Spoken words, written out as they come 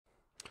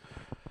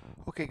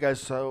Okay,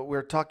 guys, so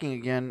we're talking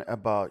again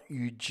about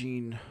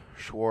Eugene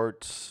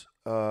Schwartz,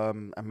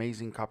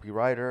 amazing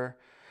copywriter,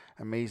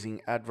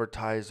 amazing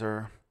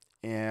advertiser,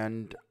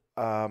 and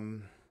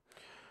um,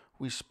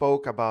 we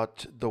spoke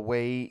about the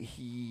way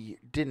he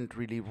didn't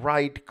really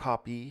write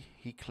copy.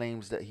 He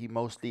claims that he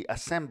mostly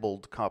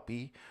assembled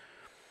copy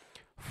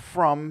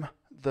from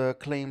the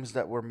claims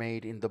that were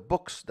made in the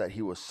books that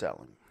he was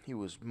selling. He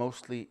was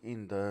mostly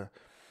in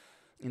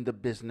the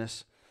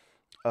business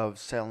of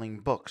selling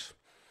books.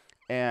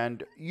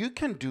 And you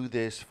can do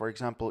this, for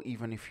example,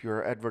 even if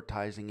you're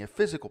advertising a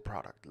physical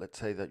product. Let's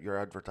say that you're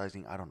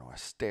advertising, I don't know, a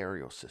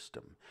stereo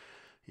system.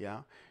 Yeah.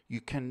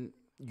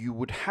 You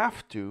would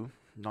have to,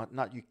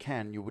 not you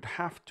can, you would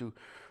have to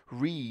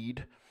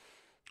read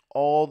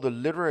all the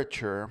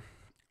literature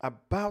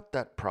about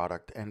that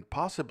product and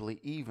possibly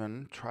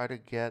even try to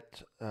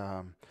get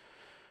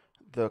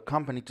the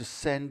company to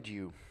send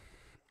you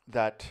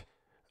that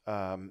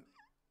um,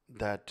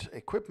 that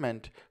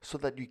equipment so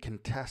that you can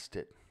test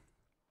it.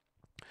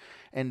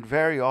 And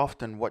very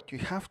often, what you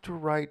have to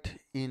write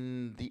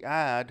in the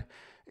ad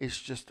is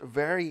just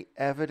very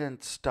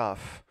evident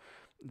stuff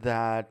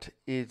that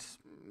is,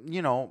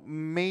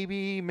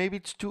 maybe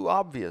it's too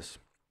obvious,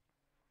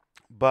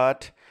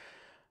 but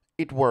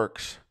it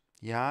works.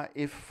 Yeah.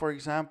 If, for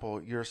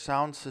example, your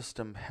sound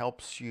system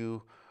helps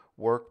you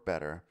work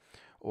better,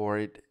 or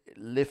it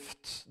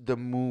lifts the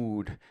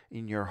mood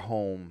in your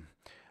home,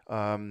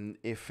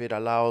 if it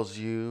allows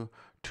you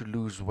to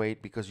lose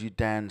weight because you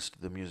dance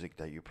to the music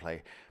that you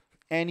play,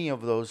 any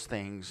of those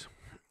things,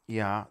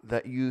 yeah,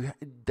 that you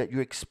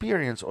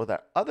experience or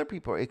that other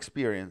people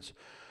experience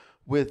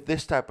with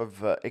this type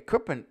of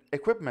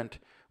equipment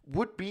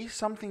would be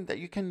something that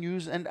you can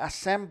use and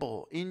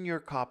assemble in your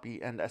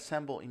copy and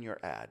assemble in your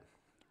ad,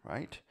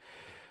 right?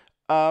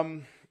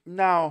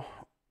 Now,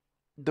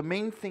 the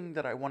main thing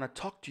that I want to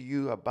talk to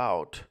you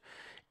about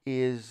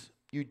is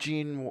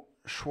Eugene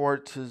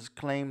Schwartz's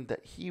claim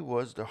that he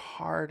was the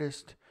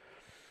hardest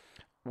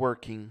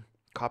working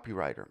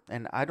copywriter.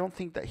 And I don't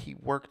think that he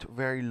worked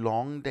very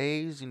long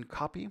days in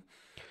copy.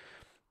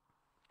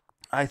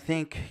 I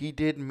think he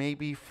did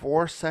maybe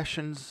 4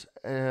 sessions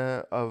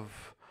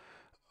of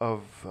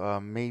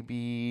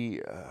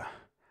maybe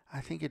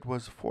I think it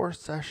was 4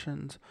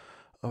 sessions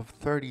of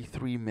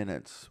 33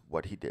 minutes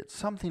what he did,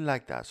 something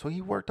like that. So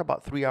he worked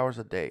about 3 hours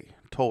a day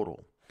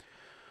total.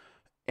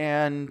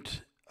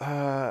 And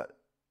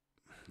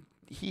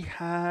he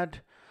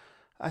had,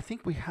 I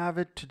think we have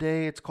it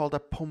today, it's called a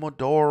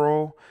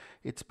Pomodoro.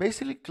 It's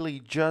basically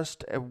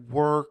just a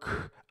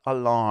work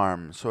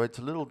alarm. So it's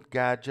a little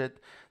gadget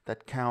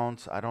that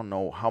counts, I don't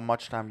know how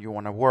much time you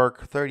want to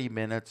work, 30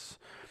 minutes,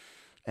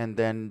 and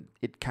then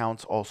it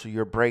counts also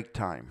your break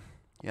time.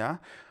 Yeah.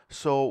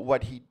 So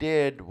what he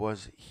did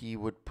was he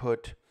would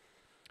put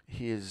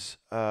his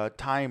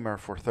timer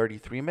for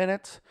 33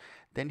 minutes,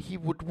 then he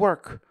would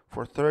work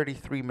for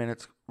 33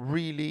 minutes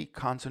really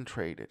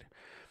concentrated.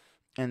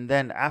 And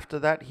then after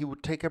that he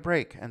would take a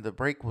break, and the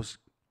break was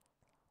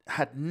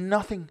had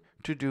nothing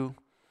to do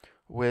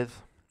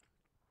with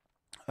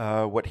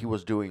what he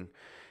was doing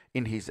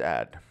in his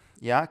ad.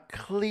 Yeah,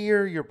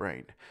 clear your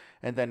brain.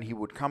 And then he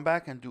would come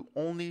back and do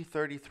only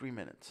 33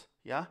 minutes.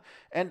 Yeah,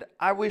 and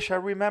I wish I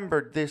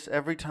remembered this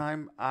every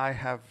time I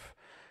have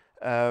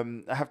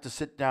to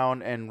sit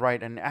down and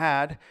write an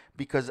ad,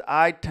 because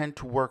I tend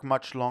to work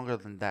much longer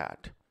than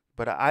that.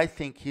 But I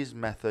think his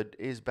method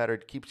is better.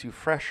 It keeps you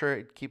fresher.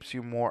 It keeps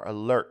you more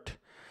alert,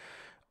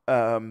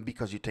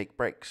 because you take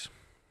breaks.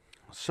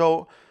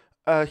 So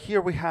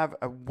here we have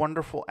a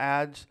wonderful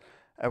ad,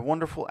 a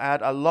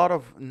lot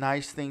of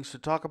nice things to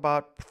talk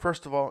about.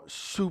 First of all,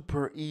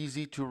 super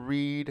easy to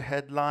read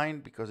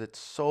headline, because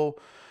it's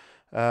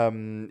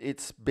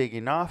big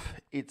enough.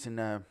 It's in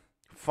a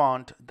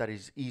font that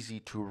is easy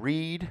to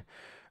read,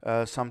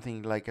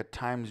 something like a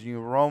Times New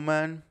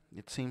Roman,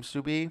 it seems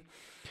to be,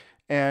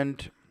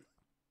 and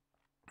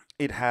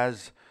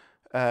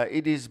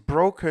it is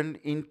broken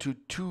into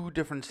two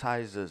different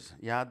sizes.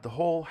 Yeah, the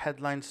whole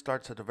headline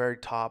starts at the very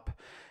top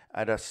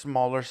at a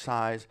smaller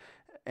size,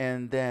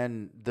 and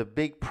then the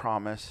big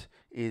promise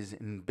is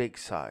in big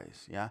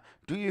size. Yeah,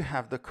 do you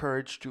have the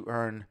courage to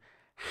earn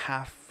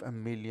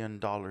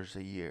 $500,000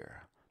 a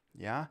year?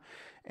 Yeah,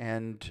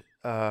 and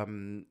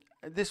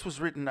this was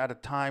written at a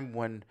time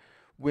when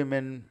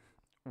women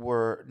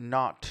were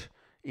not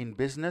in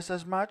business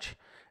as much.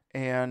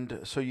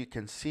 And so you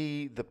can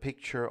see the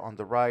picture on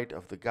the right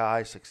of the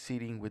guy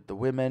succeeding with the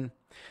women.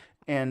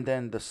 And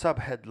then the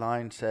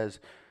subheadline says,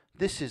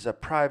 "This is a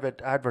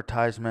private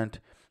advertisement.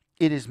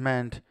 It is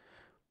meant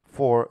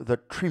for the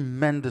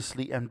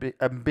tremendously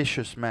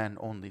ambitious man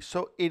only."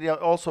 So it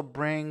also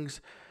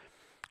brings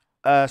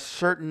a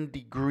certain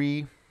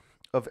degree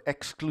of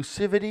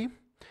exclusivity,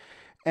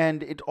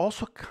 and it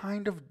also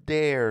kind of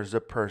dares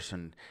a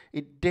person.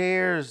 It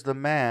dares the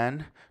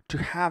man to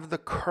have the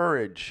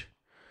courage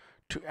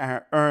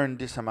to earn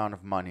this amount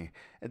of money.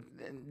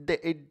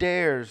 It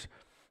dares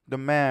the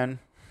man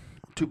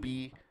to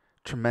be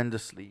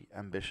tremendously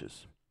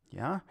ambitious.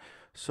 Yeah.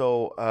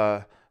 So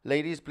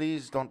ladies,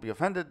 please don't be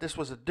offended. This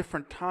was a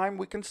different time.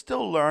 We can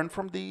still learn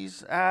from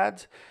these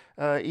ads,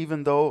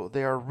 even though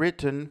they are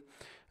written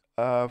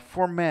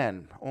for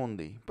men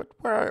only. But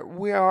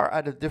we are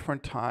at a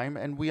different time,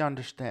 and we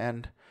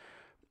understand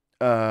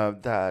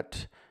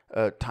that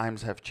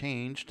times have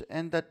changed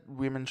and that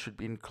women should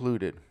be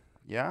included.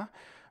 Yeah?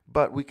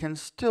 But we can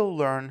still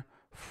learn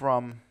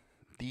from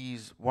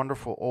these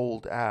wonderful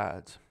old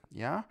ads.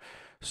 Yeah?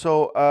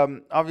 So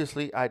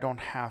obviously, I don't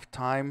have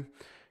time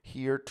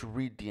here to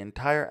read the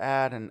entire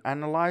ad and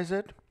analyze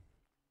it,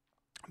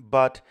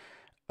 but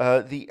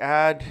the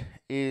ad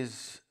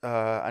is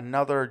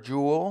another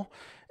jewel,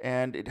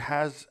 and it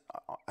has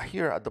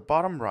here at the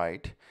bottom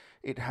right,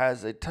 it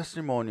has a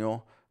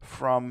testimonial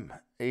from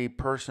a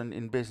person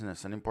in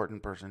business, an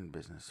important person in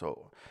business.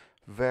 So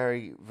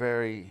very,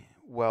 very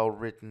well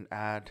written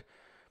ad.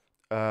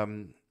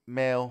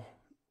 Mail,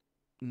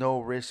 no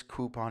risk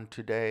coupon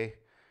today.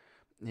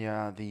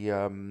 Yeah,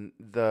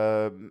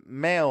 the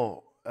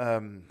mail,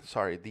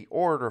 the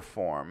order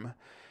form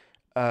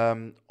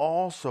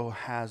also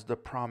has the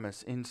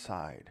promise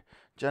inside.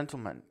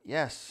 Gentlemen,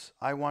 yes,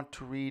 I want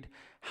to read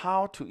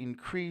how to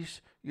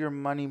increase your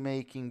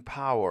money-making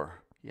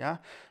power. Yeah?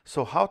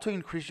 So how to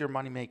increase your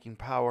money-making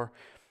power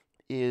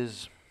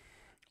is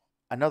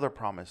another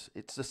promise.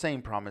 It's the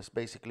same promise,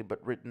 basically,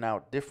 but written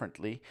out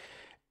differently.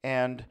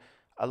 And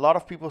a lot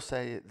of people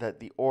say that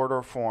the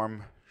order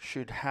form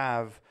should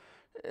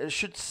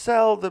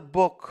sell the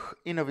book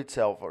in of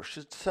itself, or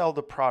should sell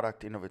the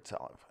product in of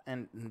itself.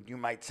 And you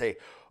might say,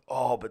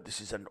 oh, but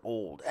this is an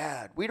old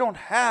ad. We don't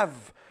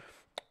have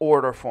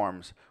order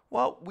forms.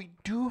 Well, we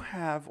do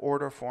have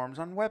order forms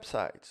on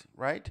websites,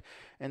 right?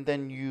 And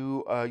then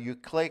you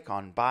click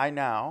on buy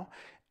now,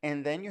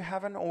 and then you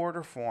have an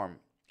order form.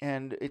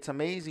 And it's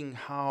amazing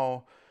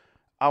how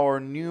our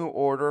new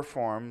order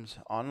forms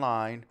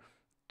online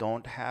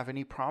don't have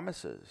any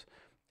promises.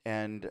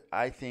 And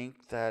I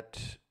think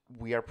that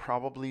we are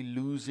probably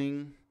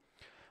losing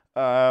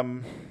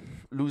conversions,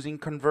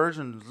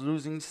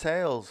 losing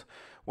sales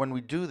when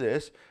we do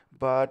this.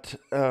 But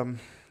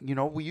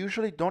we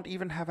usually don't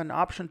even have an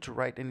option to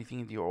write anything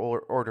in the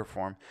order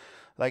form.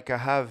 Like I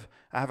have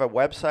a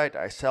website.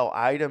 I sell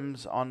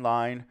items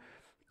online,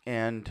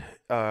 and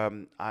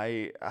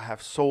I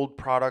have sold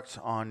products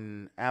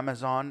on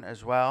Amazon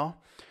as well.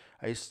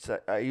 I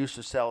used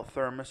to sell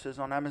thermoses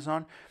on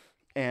Amazon,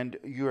 and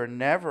you are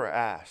never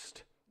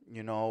asked,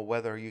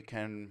 whether you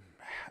can,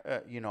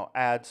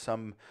 add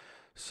some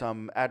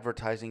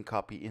advertising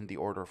copy in the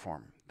order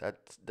form.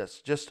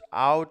 That's just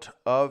out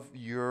of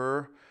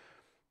your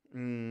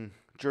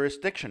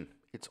jurisdiction.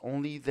 It's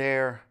only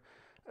their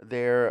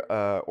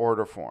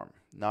order form,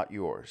 not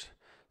yours.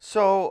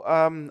 So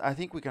I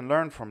think we can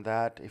learn from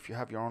that. If you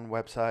have your own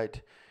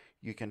website,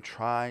 you can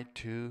try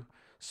to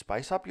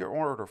spice up your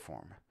order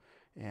form.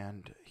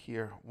 And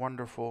here,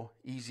 wonderful,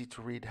 easy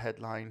to read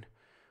headline,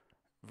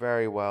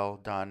 very well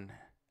done,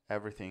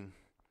 everything.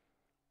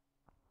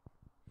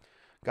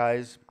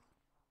 Guys,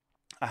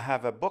 I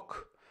have a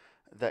book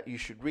that you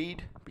should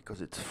read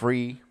because it's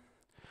free.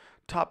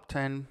 Top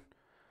 10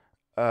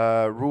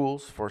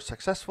 rules for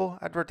successful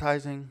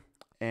advertising,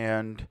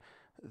 and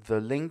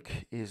the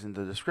link is in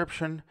the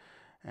description,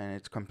 and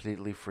it's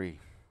completely free.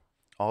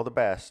 All the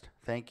best.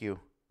 Thank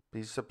you.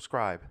 Please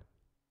subscribe.